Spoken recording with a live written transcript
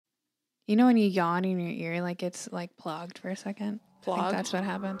You know when you yawn in your ear, like it's like plugged for a second? I think that's what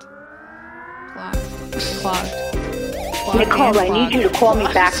happened. Clogged. Nicole, I need you to call me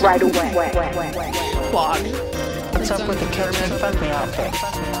back right away. Clogged. What's up with the catch and fuck me outfit?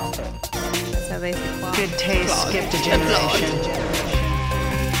 That's how they say clogged. Good taste, skipped a generation.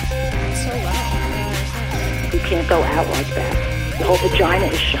 It's so loud. You can't go out like that. The whole vagina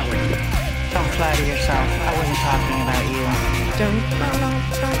is showing. Don't flatter yourself. I wasn't talking about you. The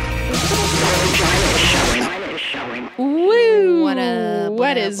vagina is showing. Woo!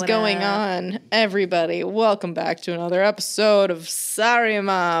 What is going on, everybody? Welcome back to another episode of Sorry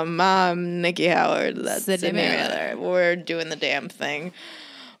Mom. I'm Nikki Howard. That's the name. We're doing the damn thing.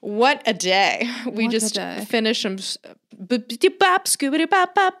 What a day. We just finished some we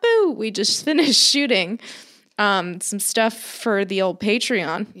just finished shooting some stuff for the old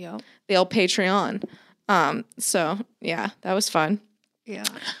Patreon. Yep. The old Patreon. So yeah, that was fun. Yeah.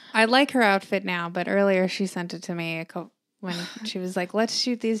 I like her outfit now, but earlier she sent it to me when she was like, let's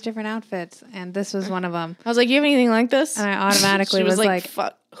shoot these different outfits. And this was one of them. I was like, you have anything like this? And I automatically was like,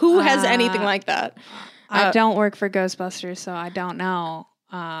 fuck. Who has anything like that? I don't work for Ghostbusters, so I don't know.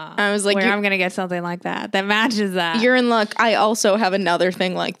 I was like, where I'm going to get something like that matches that. You're in luck. I also have another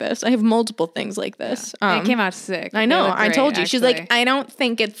thing like this. I have multiple things like this. Yeah. It came out sick. I know. I told you. Actually. She's like, I don't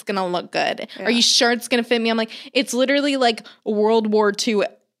think it's going to look good. Yeah. Are you sure it's going to fit me? I'm like, it's literally like World War II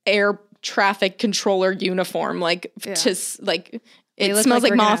air traffic controller uniform. Like, just like... It smells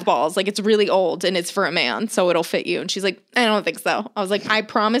like mothballs. Like, it's really old, and it's for a man, so it'll fit you. And she's like, I don't think so. I was like, I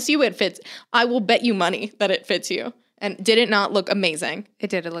promise you it fits. I will bet you money that it fits you. And did it not look amazing? It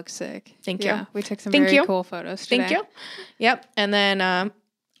did. It looked sick. Thank you. Yeah, we took some very cool photos today. Thank you. Yep. And then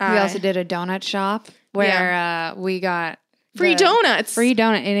we also did a donut shop where we got free donuts. Free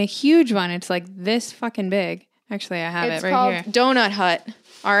donut in a huge one. It's like this fucking big. Actually, I have it right here. It's called Donut Hut.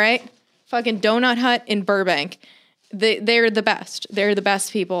 All right? Fucking Donut Hut in Burbank. They're the best. They're the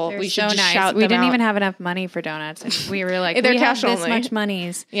best people. We should just shout them out. We didn't even have enough money for donuts. And we were like, we have this much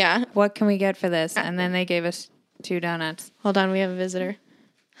monies. Yeah. What can we get for this? And then they gave us 2 donuts. Hold on, we have a visitor.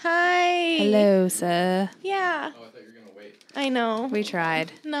 Hi. Hello, sir. Yeah. Oh, I thought you were going to wait. I know. We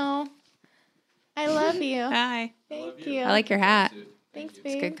tried. No. I love you. Hi. Thank you. I like your hat. Thanks, babe.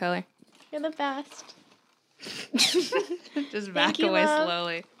 It's a good color. You're the best. Just back away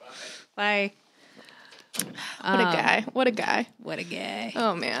slowly. Bye. What a guy. What a guy. What a guy.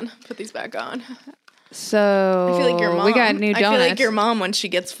 Oh, man. Put these back on. So I feel like your mom. We got new donuts. I feel like your mom when she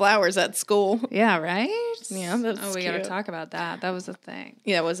gets flowers at school. Yeah, right? Yeah, that's we cute. got to talk about that. That was a thing.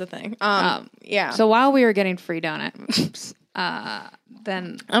 Yeah, it was a thing. Yeah. So while we were getting free donuts,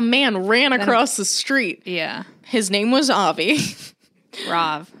 then a man ran across the street. Yeah. His name was Avi.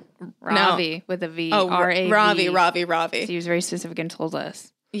 Ravi with a V. Oh, R-A-V. Ravi. He was very specific and told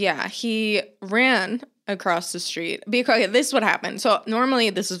us. Yeah, he ran across the street. Because this is what happened. So normally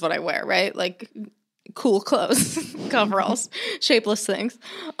this is what I wear, right? Like cool clothes, coveralls, shapeless things,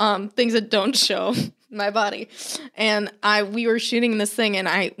 things that don't show my body. And we were shooting this thing,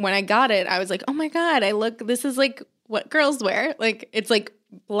 and when I got it, I was like, oh my God, this is like what girls wear. Like, it's like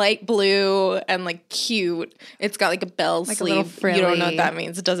light blue and like cute. It's got like a bell sleeve. You don't know what that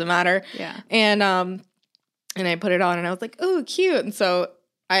means. It doesn't matter. Yeah. And I put it on, and I was like, oh, cute. And so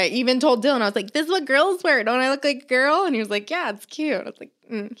I even told Dylan, I was like, this is what girls wear. Don't I look like a girl? And he was like, yeah, it's cute. I was like,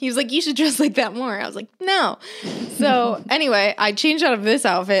 He was like, you should dress like that more. I was like, no. So anyway, I changed out of this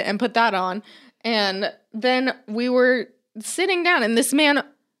outfit and put that on. And then we were sitting down, and this man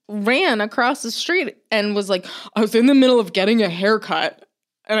ran across the street and was like, I was in the middle of getting a haircut,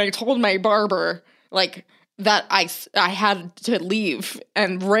 and I told my barber, like, that I had to leave,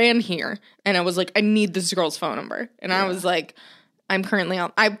 and ran here. And I was like, I need this girl's phone number. And I was like, I'm currently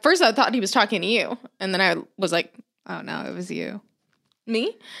on. First I thought he was talking to you. And then I was like, oh, no, it was you.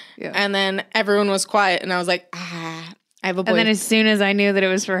 Me? Yeah. And then everyone was quiet. And I was like, I have a boy. And then as soon as I knew that it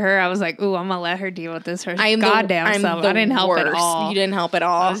was for her, I was like, ooh, I'm going to let her deal with this goddamn self. I didn't help at all. You didn't help at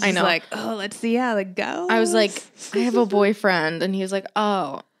all. I was just like, oh, let's see how it goes. I was like, I have a boyfriend. And he was like,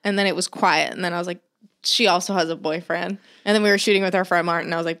 oh. And then it was quiet. And then I was like, she also has a boyfriend. And then we were shooting with our friend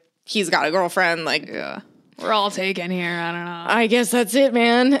Martin. I was like, he's got a girlfriend. Like, yeah. We're all taken here. I don't know. I guess that's it,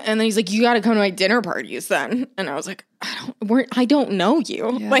 man. And then he's like, you got to come to my dinner parties then. And I was like, I don't know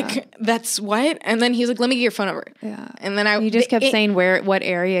you. Yeah. Like, that's what? And then he's like, let me get your phone number. Yeah. And then he just kept saying what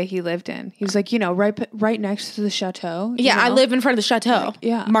area he lived in. He was like, right next to the chateau. Yeah, I live in front of the chateau. Like,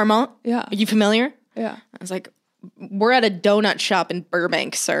 yeah. Marmont? Yeah. Are you familiar? Yeah. I was like, we're at a donut shop in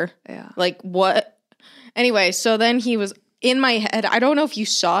Burbank, sir. Yeah. Like, what? Anyway, so then he was in my head. I don't know if you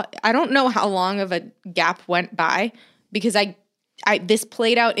saw, I don't know how long of a gap went by because I this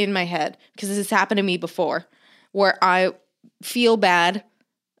played out in my head because this has happened to me before where I feel bad.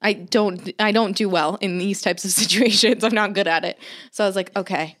 I don't do well in these types of situations. I'm not good at it. So I was like,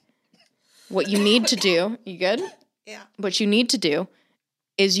 okay, what you need to do, you good? Yeah. What you need to do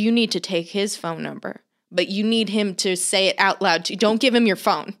is you need to take his phone number, but you need him to say it out loud. Don't give him your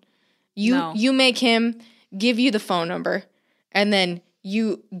phone. You make him give you the phone number, and then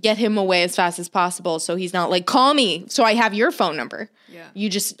you get him away as fast as possible so he's not like, call me so I have your phone number. Yeah. You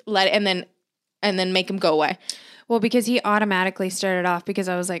just let it, and then make him go away. Well, because he automatically started off because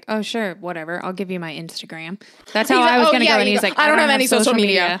I was like, oh, sure, whatever. I'll give you my Instagram. That's how I was going to go. And he's like, I don't have any social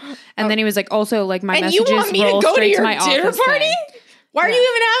media. And then he was like, also, like, my and messages you want me roll to go to straight your to my dinner office party? thing. Why are you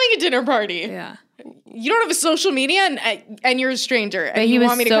even having a dinner party? Yeah. You don't have a social media and you're a stranger. But and he you was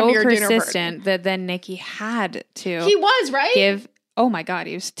want me to come so to your dinner party. persistent that then Nikki had to He was, right? give. Oh my God,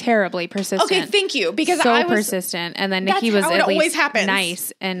 he was terribly persistent. Okay, thank you. Because so I was persistent, and then Nikki was how it at always least happens.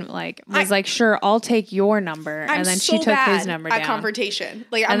 nice and like was like, sure, I'll take your number, and then she took his number down. At confrontation,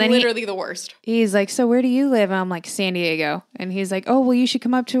 like I'm then literally the worst. He's like, so where do you live? And I'm like, San Diego, and he's like, oh well, you should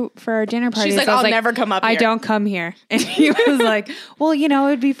come up for our dinner party. She's like, So I was I'll never come up. I here. don't come here, and he was like, well, you know,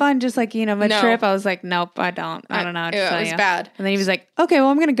 it'd be fun, just like my No. trip. I was like, nope, I don't know. What to It tell was you. bad. And then he was like, okay, well,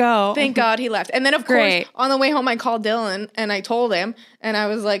 I'm gonna go. Thank God he left. And then of Great. course on the way home I called Dylan and I told him and I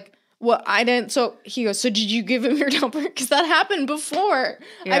was like, well, I didn't. So he goes, so did you give him your number? Because that happened before.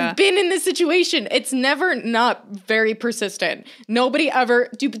 Yeah. I've been in this situation. It's never not very persistent. Nobody ever.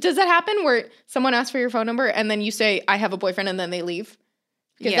 Does that happen where someone asks for your phone number and then you say, I have a boyfriend, and then they leave?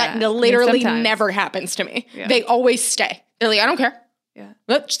 Because Yeah. that literally Sometimes. never happens to me. Yeah. They always stay. They're like, I don't care. Yeah.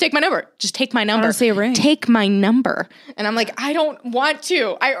 Look, just take my number. Just take my number. say a ring. Take my number. And I'm like, I don't want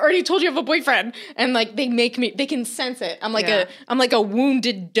to. I already told you I have a boyfriend. And like they can sense it. I'm like a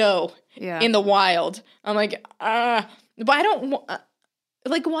wounded doe in the wild. I'm like, but I don't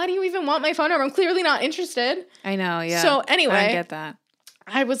like, why do you even want my phone number? I'm clearly not interested. I know, yeah. So anyway, I don't get that.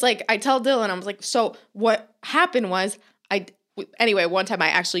 I was like, I tell Dylan, I was like, so what happened was anyway, one time I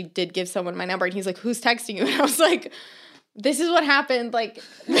actually did give someone my number and he's like, who's texting you? And I was like, this is what happened. Like,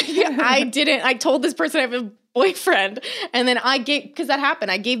 I told this person I have a boyfriend. And then because that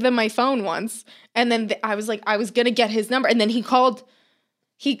happened, I gave them my phone once. And then I was like, I was going to get his number. And then he called,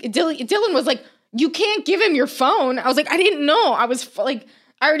 Dylan was like, you can't give him your phone. I was like, I didn't know. I was like,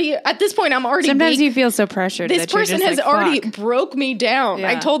 at this point, I'm already Sometimes weak. you feel so pressured. This that you're person just has like, already fuck. broke me down.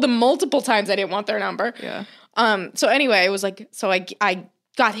 Yeah. I told them multiple times I didn't want their number. Yeah. So anyway, it was like, so I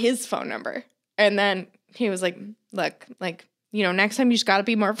got his phone number. And then he was like, look, like, next time you just gotta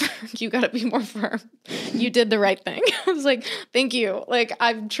be more firm. You did the right thing. I was like, thank you. Like,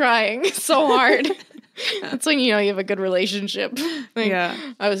 I'm trying so hard. That's when you have a good relationship. Like, Yeah.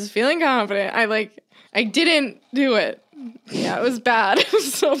 I was feeling confident. I didn't do it. Yeah, it was bad. It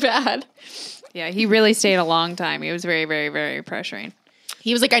was so bad. Yeah, he really stayed a long time. He was very, very, very pressuring.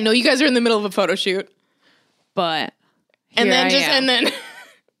 He was like, I know you guys are in the middle of a photo shoot. But And here then I am.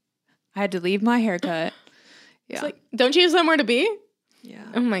 I had to leave my haircut. Yeah. It's like, don't you have somewhere to be? Yeah.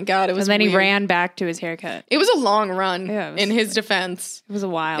 Oh my God, it was And then weird. he ran back to his haircut. It was a long run Yeah, in his defense. It was a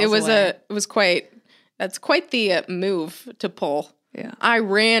while. That's quite the move to pull. Yeah. I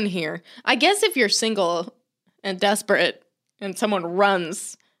ran here. I guess if you're single and desperate and someone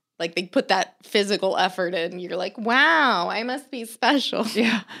runs, like they put that physical effort in, you're like, wow, I must be special.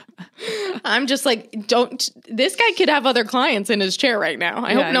 Yeah. I'm just like, this guy could have other clients in his chair right now.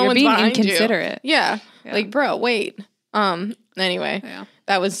 I hope no you're one's being behind inconsiderate. you. Yeah. Yeah. Like, bro, wait. Anyway, Yeah.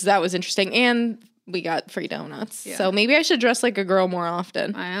 that was interesting. And we got free donuts. Yeah. So maybe I should dress like a girl more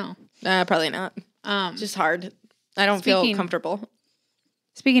often. I know. Probably not. Just hard. I don't feel comfortable.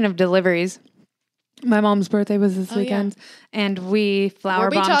 Speaking of deliveries, my mom's birthday was this weekend, and we flower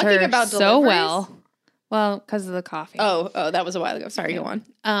bombed talking her about so deliveries? well. Well, because of the coffee. Oh, that was a while ago. Sorry, go on.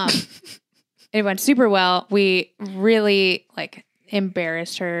 It went super well. We really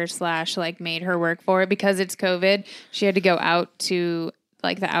embarrassed her / made her work for it because it's COVID. She had to go out to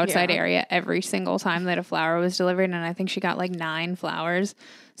the outside area every single time that a flower was delivered, and I think she got 9 flowers.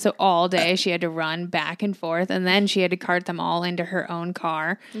 So all day she had to run back and forth, and then she had to cart them all into her own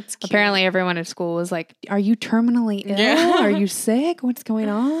car. Apparently everyone at school was like, are you terminally ill? Yeah. Are you sick? What's going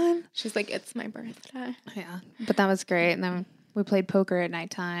on? She's like, it's my birthday. Yeah. But that was great. And then we played poker at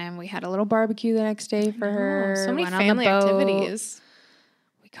nighttime. We had a little barbecue the next day for her. So many Went on the family boat. activities.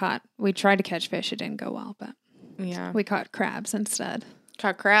 We tried to catch fish. It didn't go well, but Yeah. we caught crabs instead.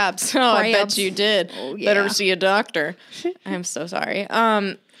 Caught crabs. Oh, I bet Crabs. you did. Oh, yeah. Better see a doctor. I'm so sorry.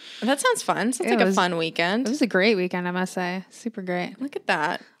 That sounds fun. Sounds like a fun weekend. It was a great weekend, I must say. Super great. Look at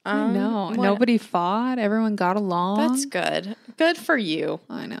that. I know. What- Nobody fought. Everyone got along. That's good. Good for you.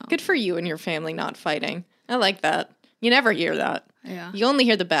 I know. Good for you and your family not fighting. I like that. You never hear that. Yeah. You only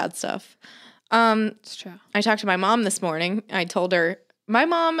hear the bad stuff. It's true. I talked to my mom this morning. I told her,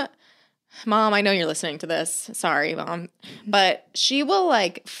 Mom, I know you're listening to this. Sorry, Mom. But she will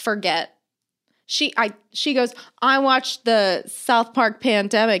like forget. She goes, I watched the South Park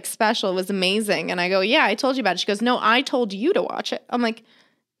Pandemic special. It was amazing. And I go, yeah, I told you about it. She goes, no, I told you to watch it. I'm like,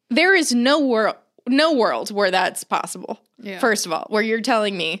 there is no world where that's possible. Yeah. First of all, where you're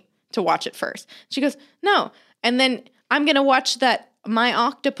telling me to watch it first. She goes, no. And then I'm going to watch that My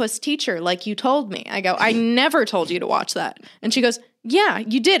Octopus Teacher like you told me. I go, I never told you to watch that. And she goes, yeah,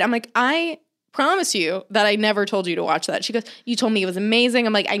 you did. I'm like, I promise you that I never told you to watch that. She goes, you told me it was amazing.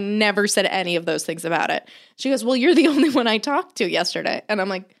 I'm like, I never said any of those things about it. She goes, well, you're the only one I talked to yesterday. And I'm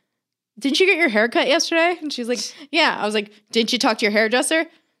like, didn't you get your hair cut yesterday? And she's like, yeah. I was like, didn't you talk to your hairdresser?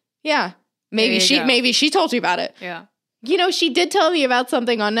 Yeah. Maybe she told you about it. Yeah. You know, she did tell me about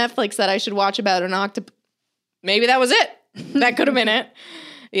something on Netflix that I should watch about an octopus. Maybe that was it. That could have been it.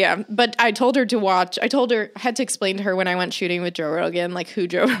 Yeah, but I told her to watch. I had to explain to her when I went shooting with Joe Rogan, like who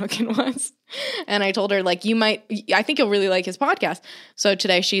Joe Rogan was. And I told her, like, I think you'll really like his podcast. So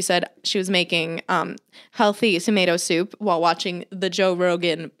today she said she was making healthy tomato soup while watching the Joe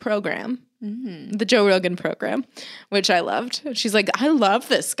Rogan program. Mm-hmm. The Joe Rogan program, which I loved. She's like, I love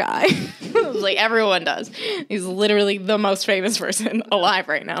this guy. I was like, everyone does. He's literally the most famous person alive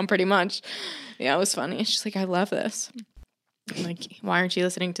right now, pretty much. Yeah, it was funny. She's like, I love this. I'm like, why aren't you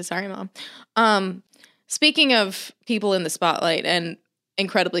listening to Sorry Mom? Speaking of people in the spotlight and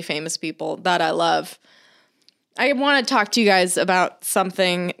incredibly famous people that I love, I want to talk to you guys about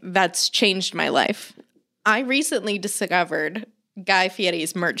something that's changed my life. I recently discovered Guy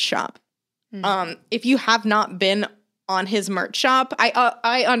Fieri's merch shop. If you have not been on his merch shop,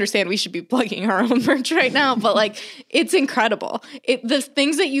 I understand we should be plugging our own merch right now, but like it's incredible. The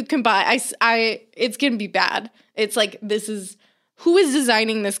things that you can buy, it's gonna be bad. It's like, who is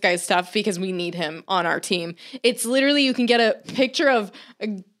designing this guy's stuff, because we need him on our team. It's literally, you can get a picture of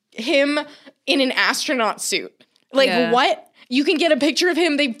him in an astronaut suit. Like, what? You can get a picture of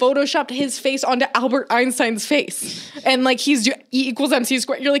him. They photoshopped his face onto Albert Einstein's face. And like, he's E equals MC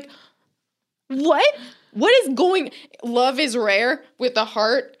squared. You're like, what? What is going? Love is rare with the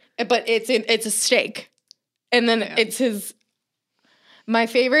heart, but it's a steak. And then it's his. My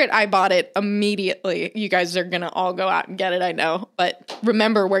favorite, I bought it immediately. You guys are going to all go out and get it, I know. But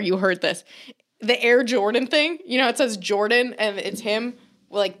remember where you heard this. The Air Jordan thing, you know, it says Jordan and it's him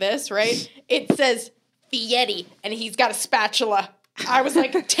like this, right? It says Fieri and he's got a spatula. I was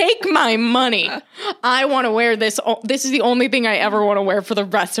like, take my money. I want to wear this. This is the only thing I ever want to wear for the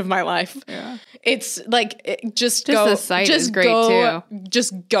rest of my life. Yeah. It's like, just go. The site is great too.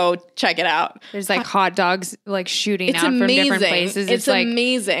 Just go check it out. There's like hot dogs like shooting out from different places. It's like,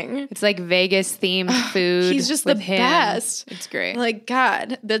 amazing. It's like Vegas themed food. He's just the best. It's great. Like,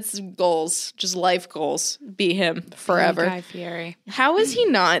 God, that's goals. Just life goals. Be him forever. Guy Fieri. How is he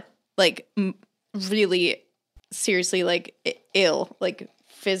not like really seriously like ill, like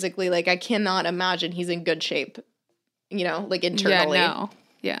physically? Like, I cannot imagine he's in good shape, you know, like internally. Yeah, no.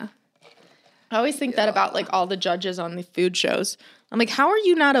 Yeah. I always think that about like all the judges on the food shows. I'm like, how are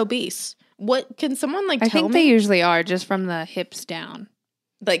you not obese? What can someone like tell me? I think they usually are, just from the hips down.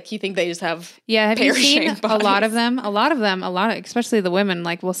 Like, you think they just have have you seen pear-shaped bodies? A lot of especially the women,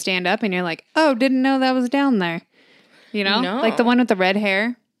 like, will stand up and you're like, oh, didn't know that was down there. You know? No. Like the one with the red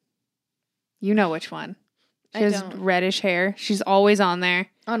hair. You know which one. She has don't. reddish hair. She's always on there.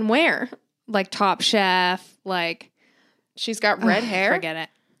 On where? Like Top Chef, like. She's got red hair? Forget it.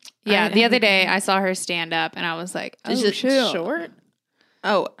 Yeah, the other day I saw her stand up and I was like, oh, is it shoot. short?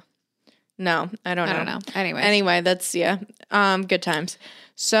 Oh, no, I don't know. Anyway, that's, good times.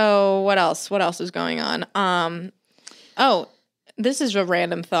 So what else? What else is going on? Oh, this is a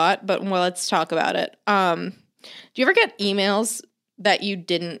random thought, but well, let's talk about it. Do you ever get emails that you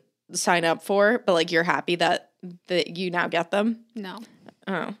didn't sign up for, but like you're happy that you now get them? No.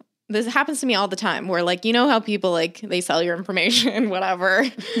 Oh. This happens to me all the time where, like, you know how people, like, they sell your information, whatever.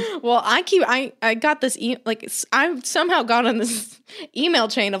 Well, I got this, I've somehow got on this email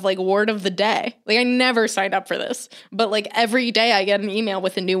chain of, like, word of the day. Like, I never signed up for this. But, like, every day I get an email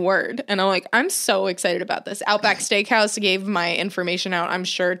with a new word. And I'm like, I'm so excited about this. Outback Steakhouse gave my information out, I'm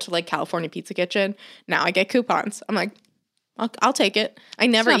sure, to, like, California Pizza Kitchen. Now I get coupons. I'm like, I'll take it. I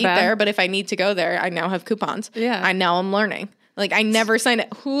never eat there, but if I need to go there, I now have coupons. Yeah. I'm learning. Like, I never signed it.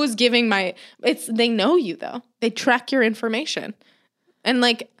 Who's giving they know you, though. They track your information. And,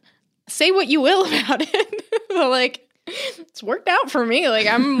 like, say what you will about it. But, like, It's worked out for me. Like,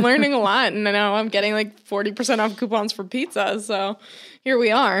 I'm learning a lot, and now I'm getting like 40% off coupons for pizza. So here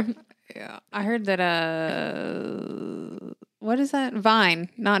we are. Yeah. I heard that, what is that? Vine,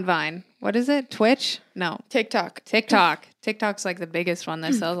 not Vine. What is it? Twitch? No. TikTok. TikTok's like the biggest one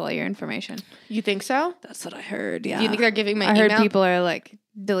that sells all your information. You think so? That's what I heard. Yeah. Do you think they're giving my I email? heard people are like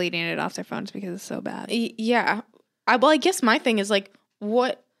deleting it off their phones because it's so bad. Yeah. I guess my thing is like,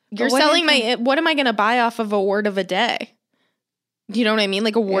 what you're what selling what am I going to buy off of a word of a day? Do you know what I mean?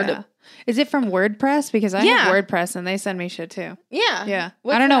 Like a word. Yeah. Is it from WordPress? Because I Yeah. have WordPress and they send me shit too. Yeah. Yeah.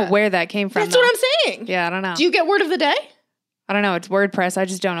 What's I don't know that? where that came from. That's what I'm saying. Yeah, I don't know. Do you get word of the day? I don't know. It's WordPress. I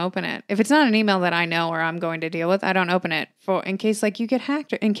just don't open it. If it's not an email that I know or I'm going to deal with, I don't open it in case like you get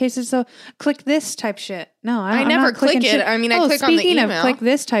hacked or in case it's a click this type shit. No, I'm never not clicking click it. shit. I mean, I click on the speaking email. of click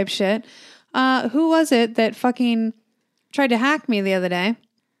this type shit, who was it that fucking tried to hack me the other day?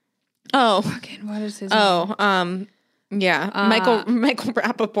 Oh. Fucking, what is his name? Oh, yeah, Michael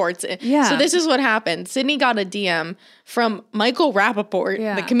Rappaport's. Yeah. So this is what happened. Sydney got a DM from Michael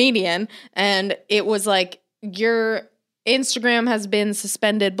Rappaport, the comedian, and it was like, your Instagram has been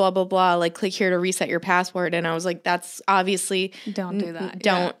suspended, blah, blah, blah. Like, click here to reset your password. And I was like, that's obviously... Don't do that.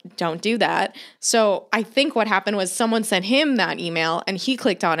 Don't do that. So I think what happened was someone sent him that email and he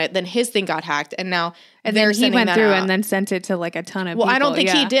clicked on it. Then his thing got hacked. And now then he went through and then sent it to like a ton of people. Well, I don't think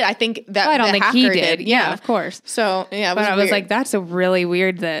he did. I think that I don't the think hacker he did. Yeah, of course. So, yeah, But I was like, that's a really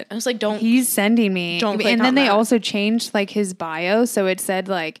weird that I was like, don't... he's sending me. Don't click and then on they that. also changed like his bio. So it said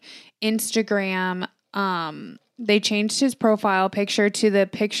like Instagram, they changed his profile picture to the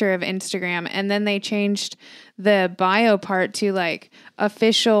picture of Instagram. And then they changed the bio part to like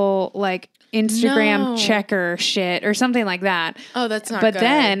official, like Instagram checker shit or something like that. Oh, that's not But good.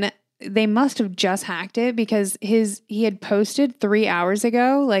 then they must have just hacked it because he had posted 3 hours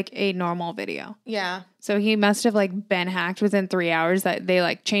ago, like a normal video. Yeah. So he must have like been hacked within 3 hours that they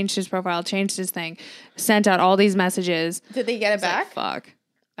like changed his profile, changed his thing, sent out all these messages. Did they get it back? Like, fuck.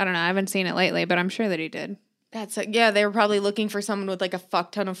 I don't know. I haven't seen it lately, but I'm sure that he did. That's yeah. They were probably looking for someone with like a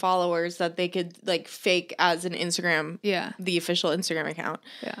fuck ton of followers that they could like fake as an Instagram. Yeah. The official Instagram account.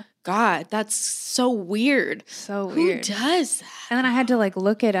 Yeah. God, that's so weird. So Who weird. does that? And then I had to like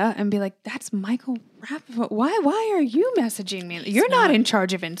look it up and be like, that's Michael Rappaport. Why are you messaging me? You're not in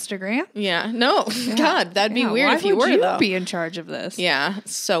charge of Instagram. Yeah. No. Yeah. God, that'd be weird why if you would were you though. be in charge of this? Yeah.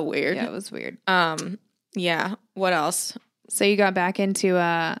 So weird. Yeah, it was weird. Yeah. What else? So you got back into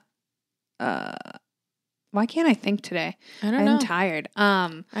why can't I think today? I don't know. I'm tired.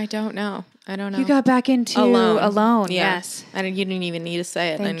 I don't know. You got back into Alone. Yeah. Yes. You didn't even need to say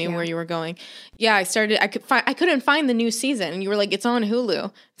it. I Thank knew you. where you were going. Yeah, I couldn't find the new season, and you were like, "It's on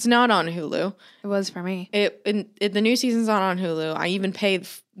Hulu." It's not on Hulu. It was for me. The new season's not on Hulu. I even paid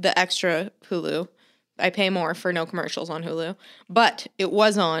the extra Hulu. I pay more for no commercials on Hulu, but it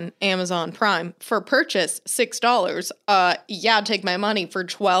was on Amazon Prime for purchase $6. Yeah, take my money for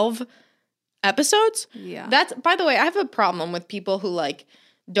 12 episodes. Yeah. That's, by the way, I have a problem with people who like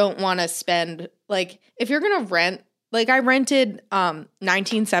don't want to spend, like, if you're gonna rent, like I rented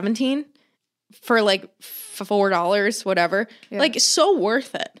 1917 for like $4, whatever. Yeah. Like, so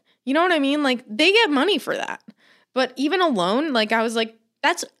worth it. You know what I mean? Like, they get money for that. But even Alone, like, I was like,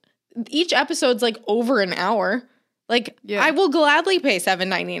 that's each episode's like over an hour. Like, Yeah. I will gladly pay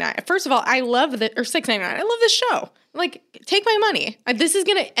 $7.99. First of all, I love the or $6.99. I love this show. Like, take my money. This is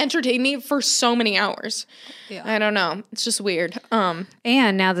gonna entertain me for so many hours. Yeah. I don't know. It's just weird. And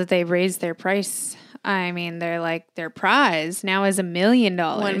now that they've raised their price, I mean, they're like their prize now is $1 million.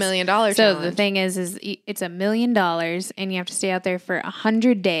 $1 million. So challenge. the thing is it's $1 million, and you have to stay out there for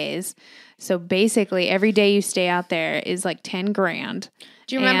 100 days. So basically, every day you stay out there is like 10 grand.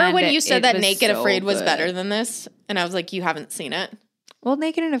 Do you remember when And you said it that was Naked so Afraid was good. better than this? And I was like, you haven't seen it. Well,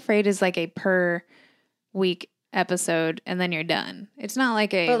 Naked and Afraid is like a per week episode, and then you're done. It's not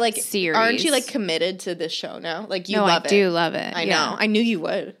like a But like, series. aren't you like committed to this show now? Like, you No, love I it. do love it. I Yeah. know. I knew you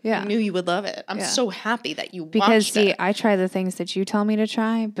would. Yeah. I knew you would love it. I'm Yeah. so happy that you Because watched see, it. I try the things that you tell me to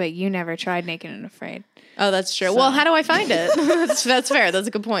try, but you never tried Naked and Afraid. Oh, that's true. Well, how do I find it? that's fair. That's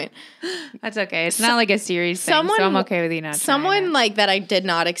a good point. That's okay. It's not like a series thing, so I'm okay with you not trying Someone it. like that I did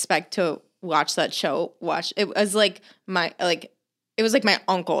not expect to watch that show. It was like my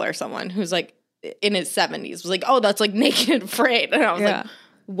uncle or someone who's like in his 70s was like, oh, that's like Naked and Afraid, and I was Yeah. like,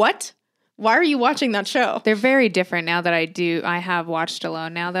 what? Why are you watching that show? They're very different now that I have watched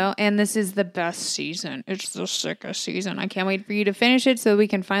Alone now, though. And this is the best season. It's the sickest season. I can't wait for you to finish it so we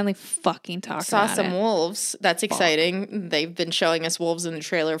can finally fucking talk Saw about some it. wolves. That's exciting. They've been showing us wolves in the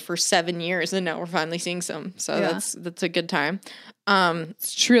trailer for 7 years, and now we're finally seeing some. So Yeah. that's a good time.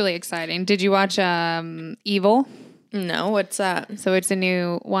 It's truly exciting. Did you watch Evil? No, what's that? So it's a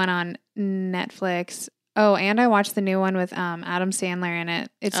new one on Netflix. Oh, and I watched the new one with Adam Sandler in it.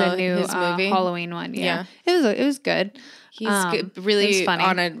 It's a new his movie? Halloween one. Yeah. It was good. He's It really was funny.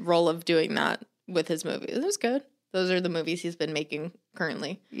 on a roll of doing that with his movies. It was good. Those are the movies he's been making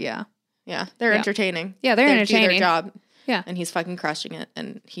currently. Yeah. Yeah, they're Yeah. entertaining. Yeah, they're They entertaining. do their job. Yeah. And he's fucking crushing it,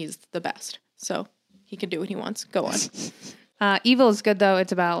 and he's the best. So he can do what he wants. Go on. Evil is good though.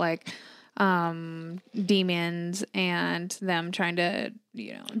 It's about like demons and them trying to,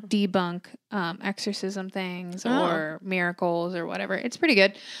 debunk exorcism things or miracles or whatever. It's pretty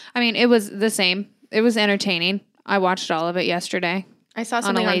good. I mean, it was the same. It was entertaining. I watched all of it yesterday. I saw on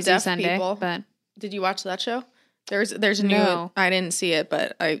something a on lazy Deaf Sunday, People. but Did you watch that show? There's a new. No. I didn't see it,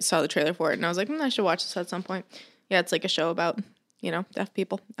 but I saw the trailer for it, and I was like, I should watch this at some point. Yeah, it's like a show about deaf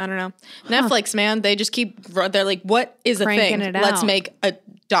people. I don't know. Netflix, man, they just keep. They're like, what is a Cranking thing? it Let's out. make a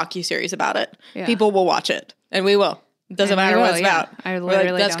docu-series about it. Yeah. People will watch it, and we will. Doesn't And we matter what will, it's yeah. about. I We're like,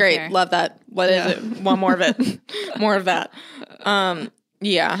 literally that's don't great. care. Love that. What is it? Want more of it? More of that.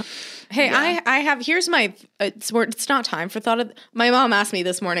 Yeah. Hey, I have. Here's my. It's not time for thought of. My mom asked me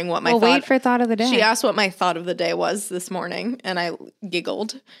this morning what my. we'll thought, wait for thought of the day. She asked what my thought of the day was this morning, and I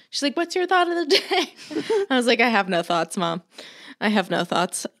giggled. She's like, "What's your thought of the day?" I was like, "I have no thoughts, Mom. I have no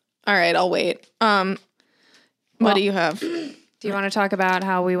thoughts." All right, I'll wait. What do you have? Do you want to talk about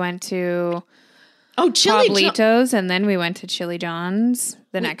how we went to Chili Pablitos and then we went to Chili John's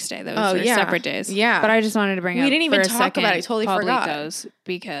the next day? Those were separate days. Yeah. But I just wanted to bring We up didn't even for a talk second about it. I totally forgot. Pablitos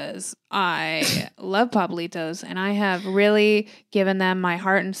because I love Pablitos and I have really given them my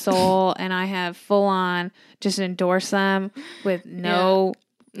heart and soul and I have full on just endorsed them with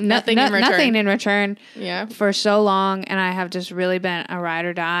nothing in return Yeah. for so long, and I have just really been a ride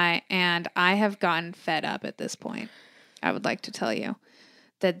or die, and I have gotten fed up at this point. I would like to tell you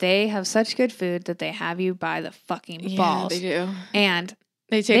that they have such good food that they have you by the fucking balls. They do. And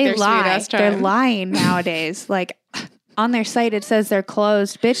They take their sweet ass time. They're lying nowadays. Like on their site it says they're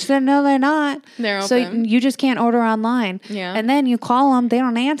closed. Bitch, then no, they're not. They're So open. you just can't order online. Yeah. And then you call them, they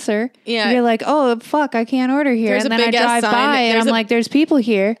don't answer. Yeah. You're like, oh fuck, I can't order here. There's and a then I big-ass drive sign. by and There's I'm a- like, there's people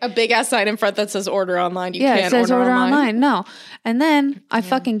here. A big ass sign in front that says "Order online." You Yeah, can't it says order online. online. No. And then I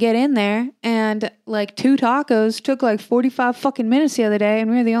fucking get in there and like 2 tacos took like 45 fucking minutes the other day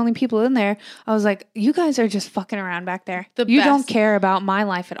and we were the only people in there. I was like, you guys are just fucking around back there. You don't best. care about my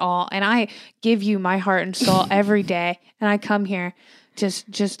life at all. And I give you my heart and soul every day. And I come here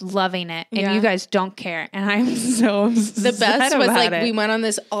just loving it. And Yeah. you guys don't care. And I'm so The best was like it. we went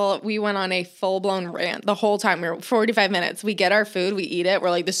on a full blown rant the whole time. We were 45 minutes. We get our food, we eat it. We're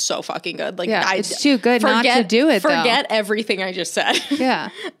like, this is so fucking good. Like, Yeah, it's too good not to do it, though. Forget everything I just said. Yeah.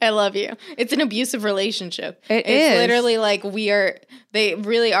 I love you. It's an abusive relationship. It it's is. literally like they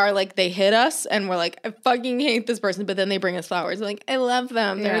really are like they hit us and we're like, I fucking hate this person, but then they bring us flowers. We're like, I love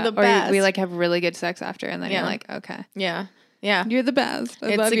them. They're Yeah. the best. Or we like have really good sex after and then Yeah. you're like, okay. yeah. Yeah. You're the best. I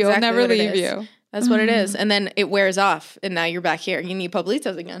It's love you. I'll exactly never what it leave is. you. That's what it is. And then it wears off and now you're back here. You need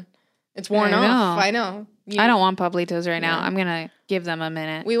Pablitos again. It's worn I know. off. I know. I don't want Pablitos right now. I'm going to give them a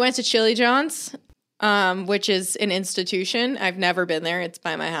minute. We went to Chili John's, which is an institution. I've never been there. It's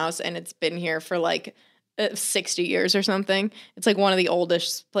by my house and it's been here for like 60 years or something. It's like one of the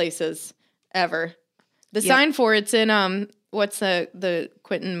oldest places ever. The sign for it's in what's the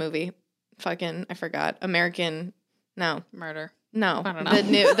Quentin movie? Fucking I forgot. American Murder. No. I don't know.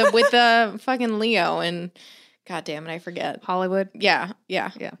 The with the fucking Leo and God damn it, I forget. Hollywood. Yeah.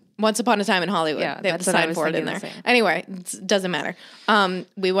 Once Upon a Time in Hollywood. Yeah, They have the that's what I sign was for it in thinking there. the same. Anyway, it doesn't matter.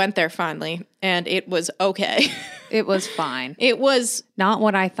 We went there finally, and it was okay. It was fine. It was Not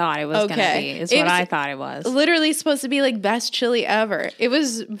what I thought it was going to Okay. be. Is It what was I thought it was. literally supposed to be like best chili ever. It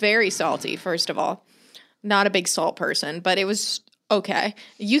was very salty, first of all. Not a big salt person, but it was okay.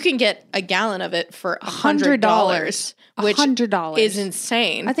 You can get a gallon of it for $100, which $100 is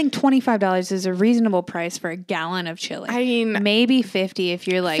insane. I think $25 is a reasonable price for a gallon of chili. I mean, maybe 50 if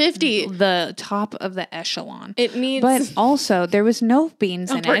you're like 50. the top of the echelon. it needs But also, there was no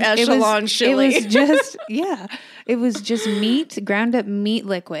beans in For it. echelon chili. It was just it was just meat, ground up meat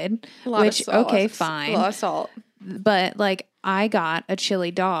liquid. a lot which of salt. okay, A fine. lot of salt. But like I got a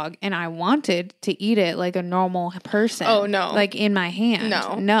chili dog and I wanted to eat it like a normal person. Oh, no. Like in my hand.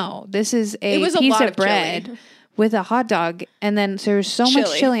 No. This is a It was a piece lot of of chili. bread with a hot dog and then there's so much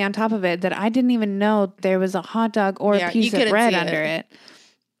Chili. chili on top of it that I didn't even know there was a hot dog or Yeah, a piece you of couldn't bread see under it.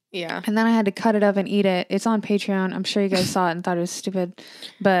 Yeah. And then I had to cut it up and eat it. It's on Patreon. I'm sure you guys saw it and thought it was stupid.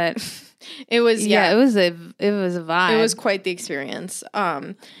 But It was it was a vibe. It was quite the experience.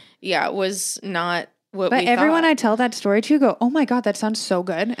 Yeah, it was not what But we everyone thought. I tell that story to go, oh my God, that sounds so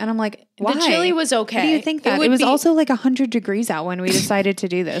good. And I'm like, why? The chili was okay. What do you think that? It was also like 100 degrees out when we decided to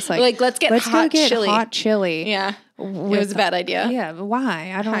do this. Like let's go hot get chili. hot chili. Yeah. It was a bad idea. Yeah. But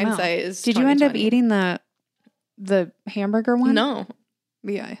why? I don't know. Hindsight is Did you end up 20/20. eating the hamburger one? No.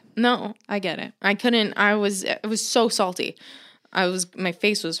 Yeah. No. I get it. I couldn't. It was so salty. My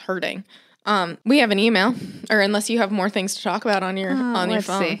face was hurting. We have an email, or unless you have more things to talk about on your phone. Let's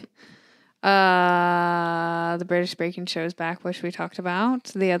see. The British Baking Show is back, which we talked about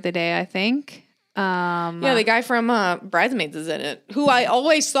the other day, I think. Yeah, the guy from Bridesmaids is in it, who I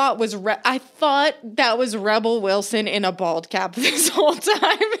always thought was I thought that was Rebel Wilson in a bald cap this whole time,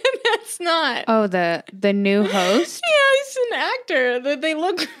 and that's not. Oh, the new host? Yeah, he's an actor. They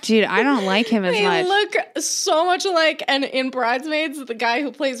look... Dude, I don't like him as much. They look so much alike, and in Bridesmaids, the guy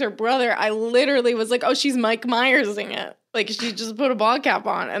who plays her brother, I literally was like, oh, she's Mike Myers-ing it. Like, she just put a bald cap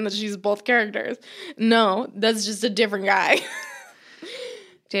on, and then she's both characters. No, that's just a different guy.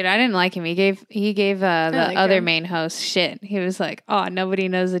 Dude, I didn't like him. He gave the like other him. main host shit. He was like, "Oh, nobody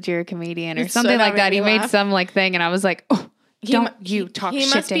knows that you're a comedian," or So something that like that. made He me made laugh. some like thing, and I was like, "Oh, you talk he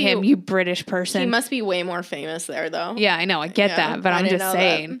shit must to be- him, you British person." He must be way more famous there, though. Yeah, I know. I get Yeah, that, but I I'm didn't just know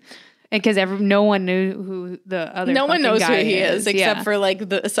saying, because no one knew who the other. No one fucking knows who guy he is except Yeah. for like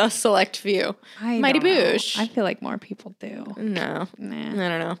a select few. Mighty don't know. Boosh. I feel like more people do. No, Nah.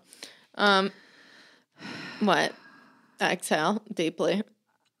 I don't know. What? Exhale deeply.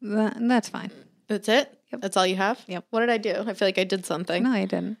 That's fine. That's it. Yep. That's all you have. Yep. What did I do? I feel like I did something. No, I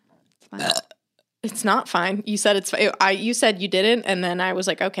didn't. It's fine. It's not fine. You said it's fine. You said you didn't, and then I was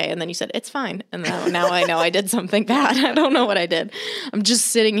like, okay, and then you said it's fine, and now I know I did something bad. I don't know what I did. I'm just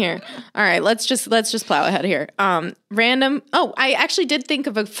sitting here. All right, let's just plow ahead here. Random. Oh, I actually did think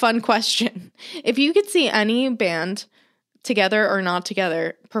of a fun question. If you could see any band, together or not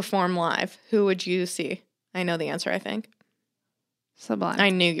together, perform live, who would you see? I know the answer. I think. Sublime. I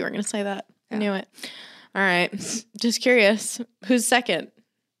knew you were going to say that. I knew it. All right, just curious. Who's second?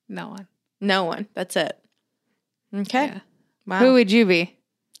 No one. No one. That's it. Okay. Yeah. Wow. Who would you be?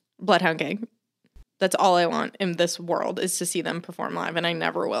 Bloodhound Gang. That's all I want in this world is to see them perform live, and I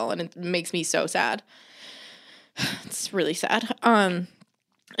never will, and it makes me so sad. It's really sad.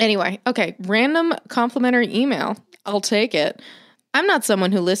 Anyway, okay. Random complimentary email. I'll take it. I'm not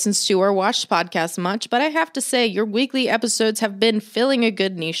someone who listens to or watches podcasts much, but I have to say your weekly episodes have been filling a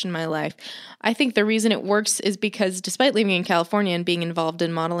good niche in my life. I think the reason it works is because despite living in California and being involved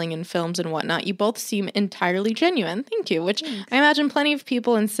in modeling and films and whatnot, you both seem entirely genuine. Thank you, which I imagine plenty of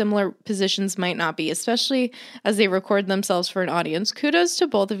people in similar positions might not be, especially as they record themselves for an audience. Kudos to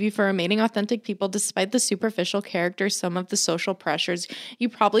both of you for remaining authentic people despite the superficial characters, some of the social pressures you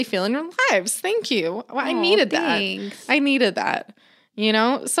probably feel in your lives. Thank you. I needed thanks. that. I needed that. You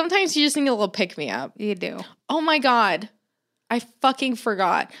know, sometimes you just need a little pick me up. You do. Oh my God. I fucking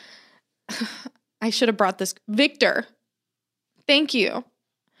forgot. I should have brought this. Victor. Thank you.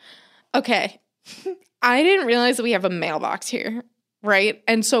 Okay. I didn't realize that we have a mailbox here, right?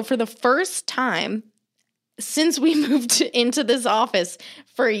 And so for the first time since we moved into this office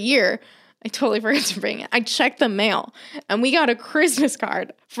for a year, I totally forgot to bring it. I checked the mail and we got a Christmas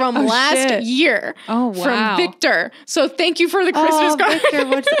card from last shit. year. Oh, wow. From Victor. So thank you for the Christmas card. Victor,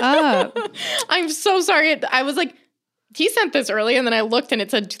 what's up? I'm so sorry. I was like, he sent this early, and then I looked and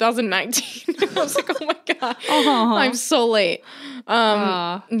it said 2019. I was like, oh my God. I'm so late.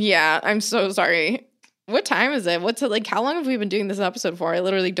 Yeah, I'm so sorry. What time is it? What's it like? How long have we been doing this episode for? I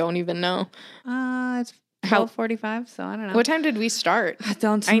literally don't even know. It's 12:45, so I don't know. What time did we start? I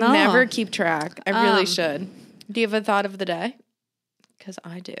don't I know. never keep track. I really should. Do you have a thought of the day? Because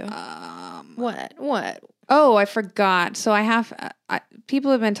I do. What? Oh, I forgot. So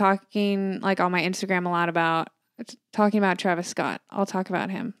people have been talking like on my Instagram a lot about talking about Travis Scott. I'll talk about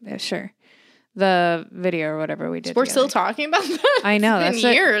him. Yeah, sure. The video or whatever we did. We're together. still talking about that? I know. It's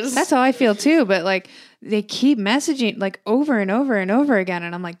been years. That's how I feel too. But like they keep messaging like over and over and over again.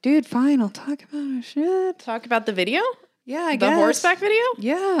 And I'm like, dude, fine. I'll talk about it. Shit. Talk about the video? Yeah, I The guess. horseback video?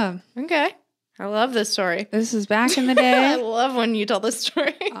 Yeah. Okay. I love this story. This is back in the I day. love when you tell this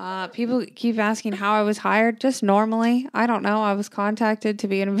story. People keep asking how I was hired. Just normally. I don't know. I was contacted to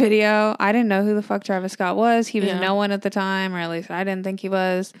be in a video. I didn't know who the fuck Travis Scott was. He was no one at the time, or at least I didn't think he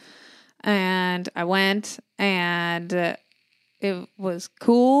was. And I went, and it was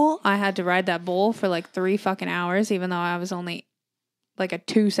cool. I had to ride that bull for like 3 fucking hours, even though I was only like a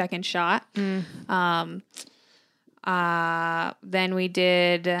 2-second shot. Then we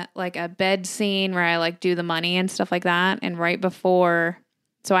did like a bed scene where I like do the money and stuff like that. And right before,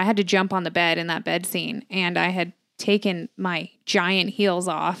 so I had to jump on the bed in that bed scene, and I had taken my giant heels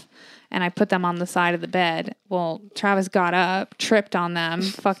off and I put them on the side of the bed. Well, Travis got up, tripped on them,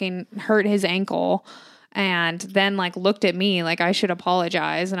 fucking hurt his ankle, and then like looked at me like I should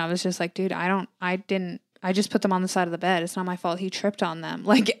apologize. And I was just like, dude, I just put them on the side of the bed. It's not my fault. He tripped on them.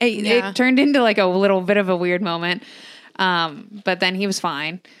 Like it turned into like a little bit of a weird moment. But then he was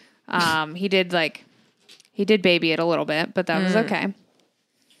fine. He did baby it a little bit, but that was okay.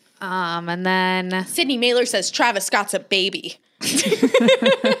 And then Sydney Mailer says Travis Scott's a baby.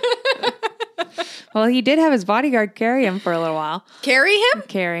 well, he did have his bodyguard carry him for a little while. Carry him?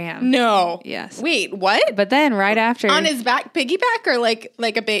 Carry him. No. Yes. Wait, what? But then right after on his back, piggyback, or like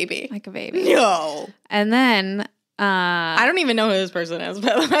a baby? Like a baby. No. And then I don't even know who this person is,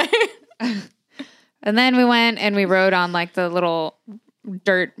 by the way. And then we went and we rode on like the little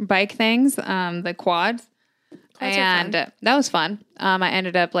dirt bike things, the quads. And that was fun. I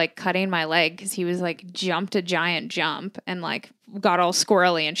ended up like cutting my leg because he was like jumped a giant jump and like got all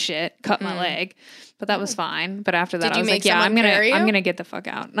squirrely and shit, cut my leg. But that was fine. But after that, I was like, yeah, I'm gonna get the fuck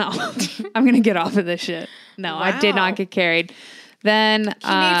out. No, I'm gonna get off of this shit. No, I did not get carried. Then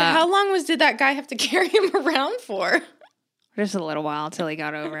how long did that guy have to carry him around for? Just a little while until he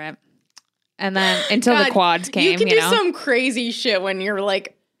got over it. And then until the quads came. You can do some crazy shit when you're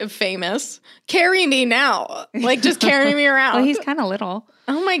like famous. Carry me now. Like just carry me around. Well, he's kind of little.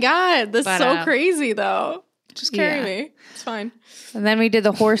 Oh my God. That's so crazy though. Just carry me. It's fine. And then we did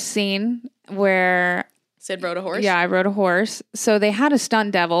the horse scene where Sid rode a horse? Yeah, I rode a horse. So they had a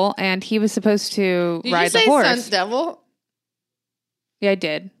stunt devil and he was supposed to ride the horse. Did you say stunt devil? Yeah, I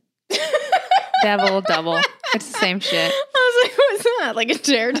did. Devil, double. It's the same shit. I was like, what's that? Like a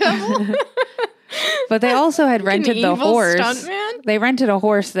daredevil? But they also had rented the horse. Stuntman? They rented a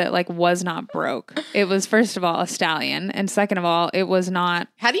horse that like was not broke. It was first of all a stallion, and second of all, it was not.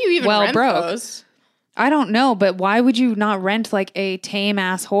 How do you even rent those? I don't know, but why would you not rent like a tame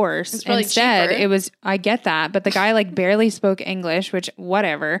ass horse? Instead, cheaper. It was. I get that, but the guy like barely spoke English, which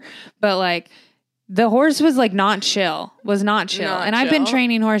whatever. But like. The horse was like not chill. And I've been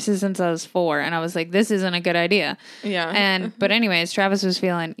training horses since I was 4 and I was like, this isn't a good idea. Yeah. But anyways, Travis was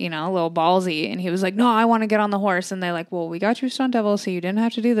feeling, a little ballsy and he was like, no, I want to get on the horse. And they're like, well, we got you stunt devil, so you didn't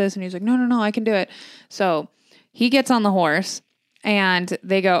have to do this. And he's like, no, I can do it. So he gets on the horse and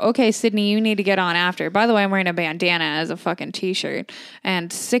they go, okay, Sydney, you need to get on after. By the way, I'm wearing a bandana as a fucking t-shirt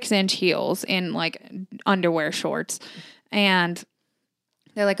and 6-inch heels in like underwear shorts. And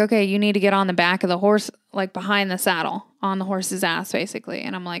they're like, okay, you need to get on the back of the horse, like behind the saddle, on the horse's ass, basically.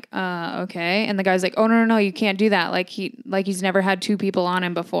 And I'm like, okay. And the guy's like, oh, no, you can't do that. Like he's never had 2 people on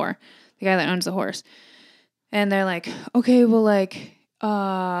him before. The guy that owns the horse. And they're like, okay, well,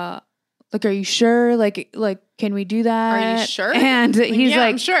 are you sure? Like, can we do that? Are you sure? And he's like,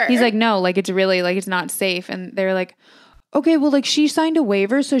 I'm sure. He's like, no, like it's really like it's not safe. And they're like, okay, well, like she signed a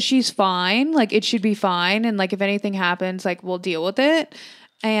waiver, so she's fine. Like it should be fine. And like if anything happens, like we'll deal with it.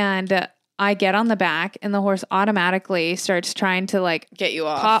 And I get on the back and the horse automatically starts trying to like get you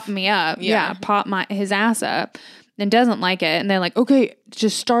off, pop me up. Yeah, pop his ass up and doesn't like it. And they're like, okay,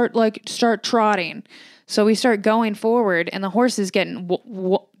 just start trotting. So we start going forward and the horse is getting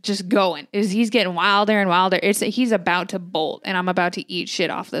just going. He's getting wilder and wilder. He's about to bolt and I'm about to eat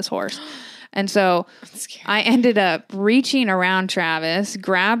shit off this horse. And so I ended up reaching around Travis,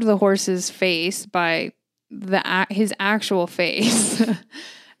 grabbed the horse's face by his actual face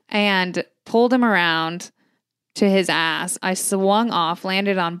and pulled him around to his ass. I swung off,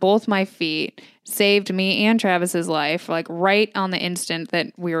 landed on both my feet, saved me and Travis's life, like right on the instant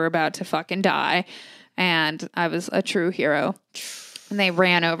that we were about to fucking die. And I was a true hero. And they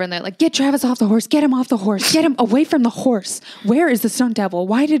ran over and they're like, get Travis off the horse, get him off the horse, get him away from the horse. Where is the stunt devil?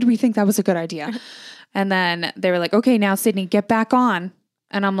 Why did we think that was a good idea? And then they were like, okay, now Sydney, get back on.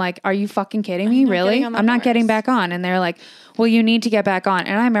 And I'm like, are you fucking kidding me? Really? I'm not getting back on. And they're like, well, you need to get back on.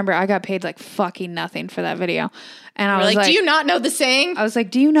 And I remember I got paid like fucking nothing for that video. And I was like, do you not know the saying? I was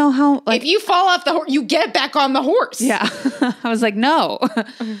like, do you know how, like, if you fall off the horse, you get back on the horse. Yeah. I was like, no.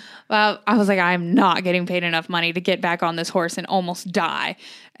 Well, I was like, I'm not getting paid enough money to get back on this horse and almost die.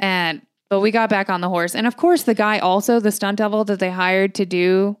 But we got back on the horse. And of course, the guy also, the stunt devil that they hired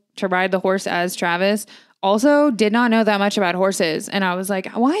to ride the horse as Travis, also did not know that much about horses. And I was like,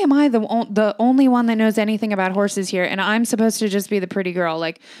 why am I the only one that knows anything about horses here? And I'm supposed to just be the pretty girl.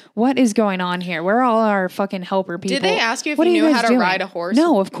 Like, what is going on here? Where are all our fucking helper people? Did they ask you if you knew how to ride a horse?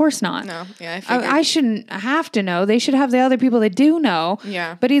 No, of course not. No, yeah, I figured. I shouldn't have to know. They should have the other people that do know.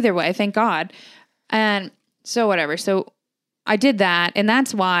 Yeah. But either way, thank God. And so whatever. So I did that. And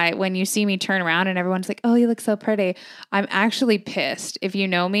that's why when you see me turn around and everyone's like, oh, you look so pretty, I'm actually pissed. If you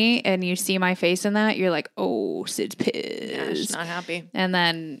know me and you see my face in that, you're like, oh, Sid's pissed. Yeah, she's not happy. And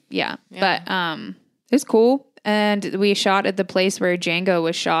then, but it was cool. And we shot at the place where Django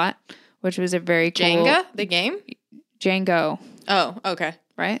was shot, which was a very cool. Jenga? The game? Django. Oh, okay.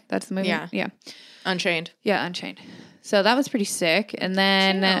 Right? That's the movie? Yeah. Yeah. Unchained. Yeah, Unchained. So that was pretty sick. And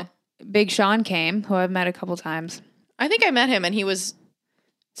then Big Sean came, who I've met a couple times. I think I met him and he was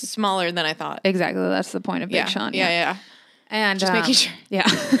smaller than I thought. Exactly. That's the point of Big Sean. Yeah. And just making sure. Yeah.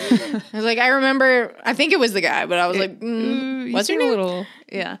 I was like, I remember, I think it was the guy, but I was like, what's your name? Little,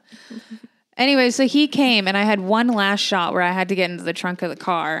 yeah. Anyway, so he came and I had one last shot where I had to get into the trunk of the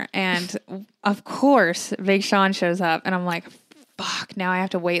car. And of course, Big Sean shows up and I'm like, fuck, now I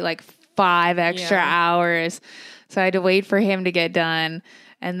have to wait like 5 extra hours. So I had to wait for him to get done.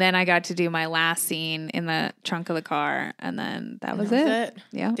 And then I got to do my last scene in the trunk of the car. And then that was it.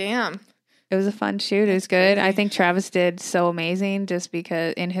 Yeah. Damn. It was a fun shoot. It was good. Crazy. I think Travis did so amazing just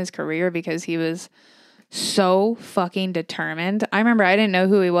because in his career, because he was so fucking determined. I remember I didn't know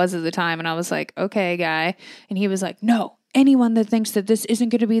who he was at the time. And I was like, okay, guy. And he was like, no, anyone that thinks that this isn't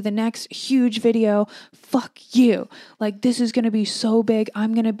going to be the next huge video, fuck you. Like, this is going to be so big.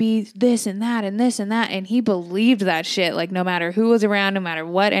 I'm going to be this and that and this and that. And he believed that shit. Like, no matter who was around, no matter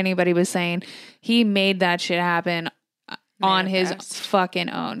what anybody was saying, he made that shit happen on his fucking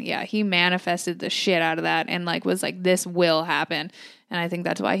own. Yeah, he manifested the shit out of that and like was like, this will happen. And I think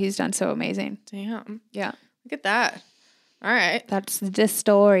that's why he's done so amazing. Damn. Yeah. Look at that. All right. That's the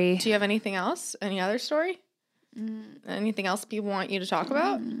story. Do you have anything else? Any other story? Anything else people want you to talk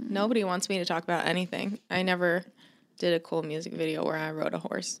about? Nobody wants me to talk about anything. I never did a cool music video where I rode a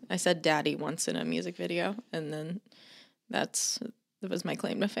horse. I said daddy once in a music video, and then that was my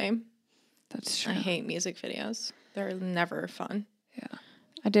claim to fame. That's true. I hate music videos. They're never fun. Yeah.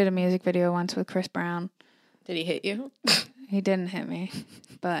 I did a music video once with Chris Brown. Did he hit you? He didn't hit me,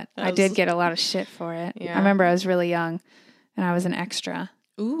 but I did get a lot of shit for it. Yeah. I remember I was really young and I was an extra.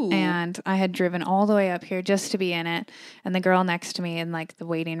 Ooh. And I had driven all the way up here just to be in it. And the girl next to me in like the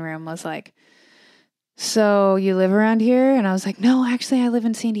waiting room was like, so you live around here? And I was like, no, actually I live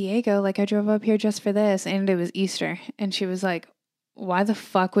in San Diego. Like I drove up here just for this. And it was Easter. And she was like, why the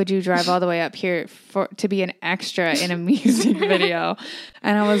fuck would you drive all the way up here to be an extra in a music video?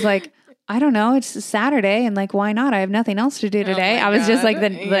 And I was like, I don't know. It's a Saturday, and like, why not? I have nothing else to do today. I was just like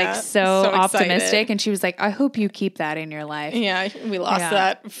so optimistic, excited. And she was like, I hope you keep that in your life. Yeah, we lost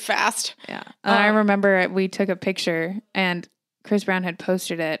that fast. Yeah, and I remember we took a picture, and Chris Brown had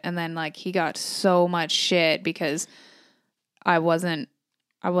posted it, and then like he got so much shit because I wasn't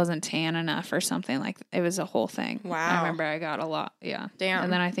tan enough or something. Like it was a whole thing. Wow. I remember I got a lot. Yeah. Damn.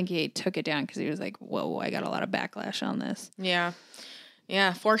 And then I think he took it down because he was like, whoa, I got a lot of backlash on this. Yeah.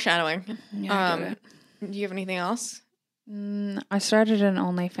 Yeah. Foreshadowing. Yeah, do you have anything else? I started an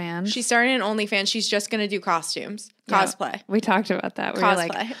OnlyFans. She started an OnlyFans. She's just going to do costumes. Cosplay. Yeah, we talked about that. We Cosplay.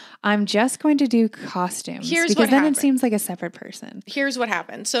 were like, I'm just going to do costumes. Here's because what then happened. It seems like a separate person. Here's what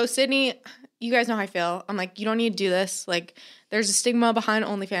happened. So Sydney, you guys know how I feel. I'm like, you don't need to do this. Like, there's a stigma behind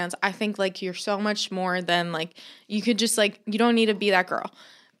OnlyFans. I think like you're so much more than like, you could just like, you don't need to be that girl.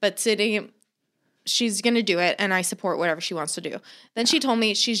 But Sydney, she's going to do it, and I support whatever she wants to do. Then she told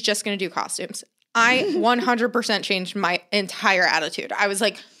me she's just going to do costumes. I 100% changed my entire attitude. I was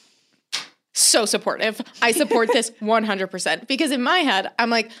like, so supportive. I support this 100%. Because in my head, I'm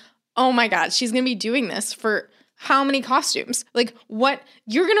like, oh my God, she's going to be doing this for how many costumes? Like, what?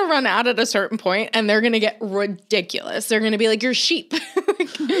 You're going to run out at a certain point, and they're going to get ridiculous. They're going to be like, you're sheep.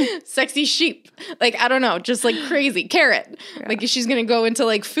 Sexy sheep. Like, I don't know, just like crazy. Carrot. Yeah. Like, she's going to go into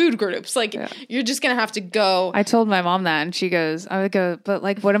like food groups. Like, you're just going to have to go. I told my mom that, and she goes, I would go, but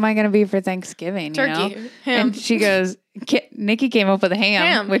like, what am I going to be for Thanksgiving? Turkey. You know? Ham. And she goes, Nikki came up with a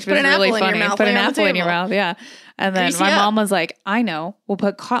ham. Which was really funny. Put an apple in your mouth. Yeah. And then my mom was like, I know, we'll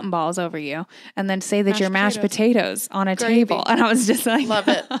put cotton balls over you and then say that you're mashed potatoes on a table. And I was just like, love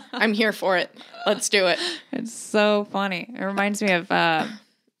it. I'm here for it. Let's do it. It's so funny. It reminds me of, I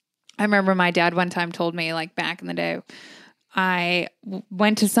remember my dad one time told me like back in the day, I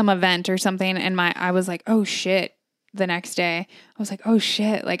went to some event or something and I was like, oh shit. The next day, I was like, oh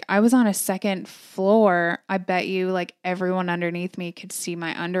shit. Like I was on a second floor. I bet you like everyone underneath me could see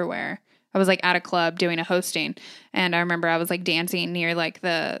my underwear. I was like at a club doing a hosting, and I remember I was like dancing near like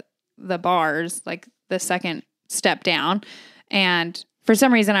the bars, like the second step down. And for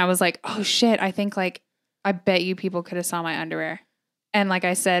some reason I was like, oh shit, I think like I bet you people could have saw my underwear. And like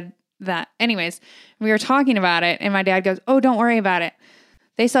I said that anyways, we were talking about it and my dad goes, oh, don't worry about it.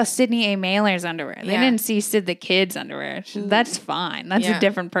 They saw Sydney A. Mailer's underwear. They Yeah. didn't see Sid the Kid's underwear. That's fine. That's Yeah. a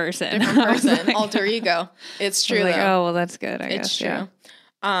different person. Different I was person, like- alter ego. It's I true was like, though. oh, well, that's good, I guess. It's true. Yeah.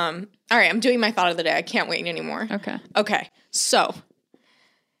 All right, I'm doing my thought of the day. I can't wait anymore. Okay. So,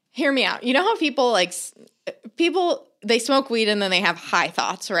 hear me out. You know how people they smoke weed and then they have high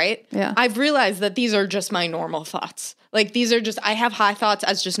thoughts, right? Yeah. I've realized that these are just my normal thoughts. Like these are just I have high thoughts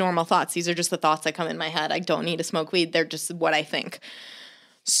as just normal thoughts. These are just the thoughts that come in my head. I don't need to smoke weed. They're just what I think.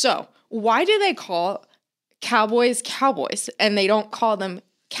 So, why do they call cowboys and they don't call them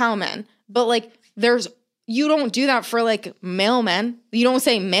cowmen? But like you don't do that for like male men. You don't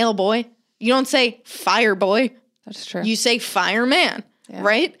say male boy. You don't say fire boy. That's true. You say fireman,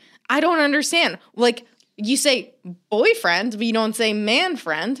 right? I don't understand. Like you say boyfriend, but you don't say man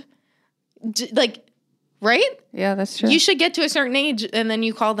friend. Like, right? Yeah, that's true. You should get to a certain age and then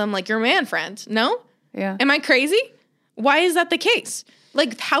you call them like your man friend. No? Yeah. Am I crazy? Why is that the case?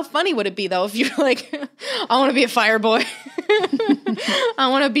 Like, how funny would it be though if you're like, I want to be a fire boy. I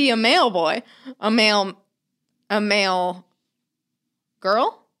want to be a male boy, a male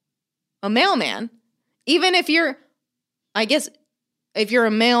girl, a mailman. Even if you're, I guess, if you're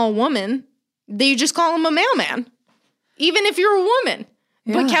a male woman, you just call him a mailman. Even if you're a woman,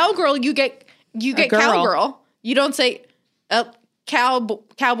 but cowgirl, you get girl. cowgirl. You don't say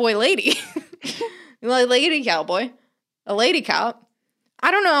cowboy lady, like lady cowboy, a lady cow.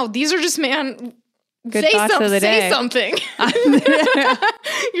 I don't know. These are just Good thoughts of the day. Say something.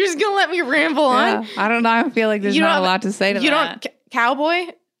 You're just gonna let me ramble on. I don't know. I feel like there's not a lot to say to that. You don't cowboy.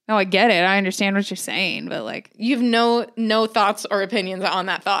 No, I get it. I understand what you're saying, but like, You have no thoughts or opinions on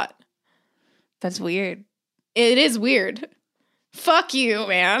that thought. that's weird. It is weird. Fuck you,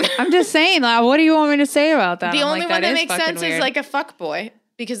 man. I'm just saying, like, what do you want me to say about that? The I'm only like, one that is makes fucking sense weird. is like a fuck boy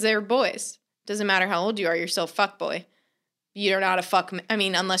because they're boys. Doesn't matter how old you are, you're still a fuck boy. You're not a fuck. I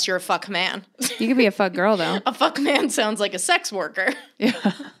mean, unless you're a fuck man. You could be a fuck girl though. A fuck man sounds like a sex worker.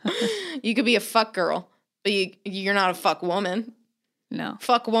 Yeah. You could be a fuck girl, but you're not a fuck woman. No.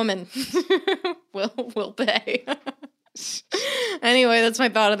 Fuck woman. We'll pay. Anyway, that's my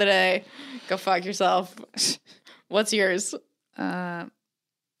thought of the day. Go fuck yourself. What's yours? I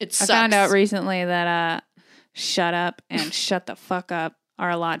It sucks. found out recently that shut up and shut the fuck up are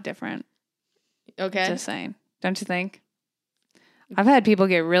a lot different. Okay. Just saying. Don't you think? I've had people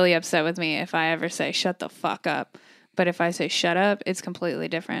get really upset with me if I ever say shut the fuck up. But if I say shut up, it's completely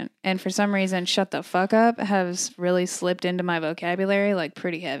different. And for some reason, shut the fuck up has really slipped into my vocabulary like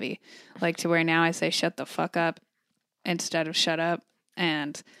pretty heavy. Like to where now I say shut the fuck up instead of shut up.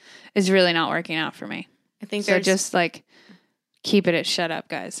 And it's really not working out for me. I think So just like keep it at shut up,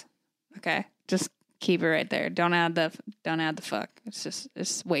 guys. Okay? Just keep it right there. Don't add the fuck.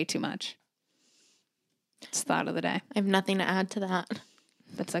 It's way too much. It's thought of the day. I have nothing to add to that.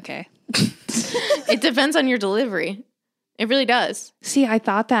 That's okay. It depends on your delivery. It really does. See, I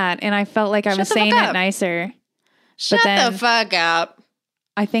thought that, and I felt like I was saying it nicer. Shut then the fuck up.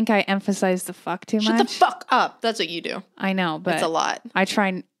 I think I emphasized the fuck too Shut much. the fuck up. That's what you do. I know, but That's a lot. I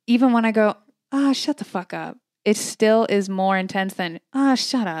try, even when I go, shut the fuck up, it still is more intense than,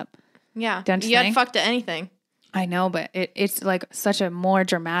 shut up. Yeah. Don't you You add think? fuck to anything. I know, but it's like such a more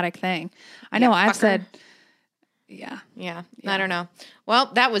dramatic thing. I know I've fucker. said, yeah. I don't know.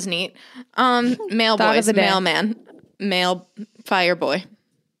 Well, that was neat. Male Thought of boys, the day. mailman, male fire boy.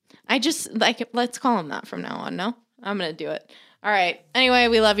 I just like let's call him that from now on. No, I'm gonna do it. All right. Anyway,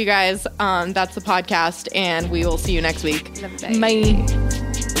 we love you guys. That's the podcast, and we will see you next week. Bye. Bye.